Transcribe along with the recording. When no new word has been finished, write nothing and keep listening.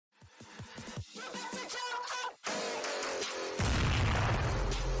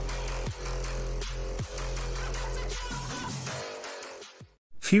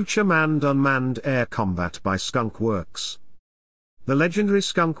Future Manned-Unmanned Air Combat by Skunk Works. The legendary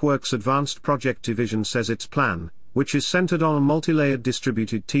Skunk Works Advanced Project Division says its plan, which is centered on a multi-layered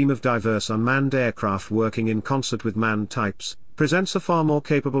distributed team of diverse unmanned aircraft working in concert with manned types, presents a far more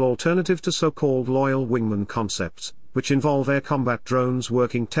capable alternative to so-called loyal wingman concepts, which involve air combat drones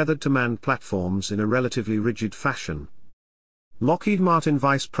working tethered to manned platforms in a relatively rigid fashion. Lockheed Martin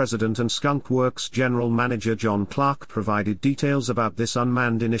Vice President and Skunk Works General Manager John Clark provided details about this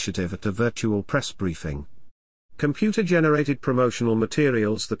unmanned initiative at a virtual press briefing. Computer-generated promotional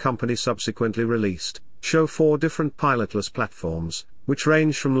materials the company subsequently released show 4 different pilotless platforms, which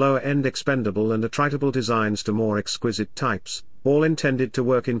range from lower-end expendable and attritable designs to more exquisite types, all intended to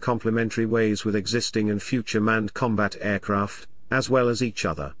work in complementary ways with existing and future manned combat aircraft, as well as each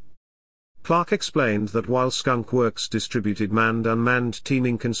other. Clark explained that while Skunk Works' distributed manned-unmanned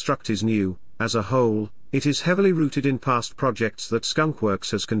teaming construct is new, as a whole, it is heavily rooted in past projects that Skunk Works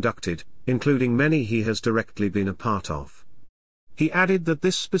has conducted, including many he has directly been a part of. He added that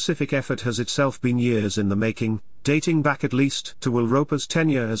this specific effort has itself been years in the making, dating back at least to Will Roper's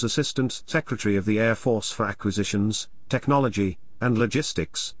tenure as Assistant Secretary of the Air Force for Acquisitions, Technology, and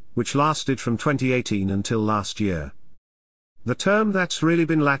Logistics, which lasted from 2018 until last year. The term that's really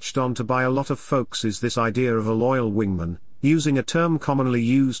been latched onto by a lot of folks is this idea of a loyal wingman, using a term commonly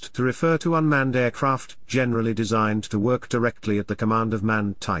used to refer to unmanned aircraft generally designed to work directly at the command of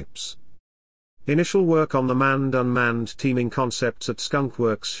manned types. Initial work on the manned-unmanned teaming concepts at Skunk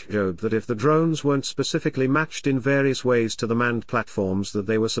Works showed that if the drones weren't specifically matched in various ways to the manned platforms that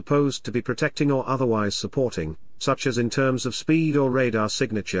they were supposed to be protecting or otherwise supporting, such as in terms of speed or radar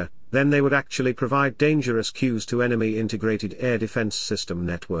signature, then they would actually provide dangerous cues to enemy integrated air defense system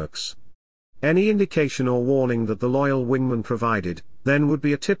networks. Any indication or warning that the loyal wingman provided, then would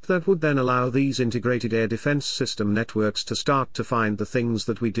be a tip that would then allow these integrated air defense system networks to start to find the things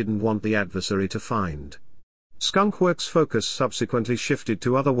that we didn't want the adversary to find. Skunk Works' focus subsequently shifted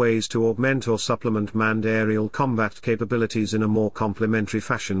to other ways to augment or supplement manned aerial combat capabilities in a more complementary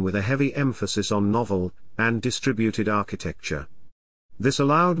fashion with a heavy emphasis on novel and distributed architecture. This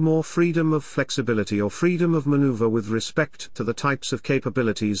allowed more freedom of flexibility or freedom of maneuver with respect to the types of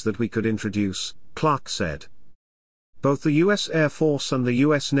capabilities that we could introduce, Clark said. Both the U.S. Air Force and the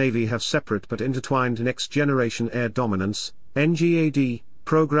U.S. Navy have separate but intertwined next-generation air dominance, NGAD,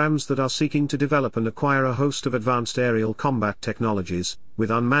 programs that are seeking to develop and acquire a host of advanced aerial combat technologies,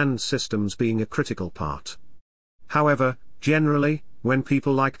 with unmanned systems being a critical part. However, generally, when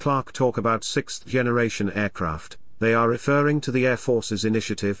people like Clark talk about sixth-generation aircraft, they are referring to the Air Force's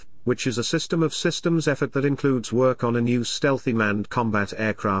initiative, which is a system of systems effort that includes work on a new stealthy manned combat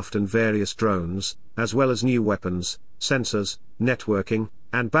aircraft and various drones, as well as new weapons, sensors, networking,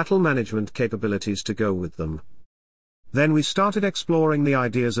 and battle management capabilities to go with them. Then we started exploring the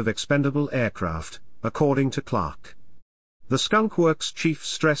ideas of expendable aircraft, according to Clark. The Skunk Works chief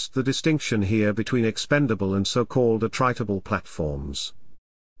stressed the distinction here between expendable and so-called attritable platforms.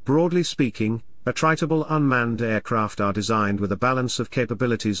 Broadly speaking, attritable unmanned aircraft are designed with a balance of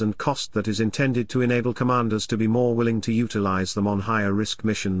capabilities and cost that is intended to enable commanders to be more willing to utilize them on higher-risk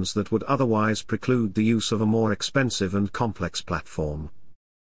missions that would otherwise preclude the use of a more expensive and complex platform.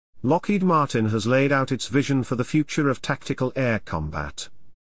 Lockheed Martin has laid out its vision for the future of tactical air combat.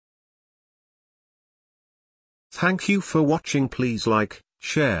 Thank you for watching. Please like,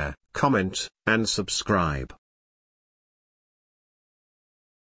 share, comment, and subscribe.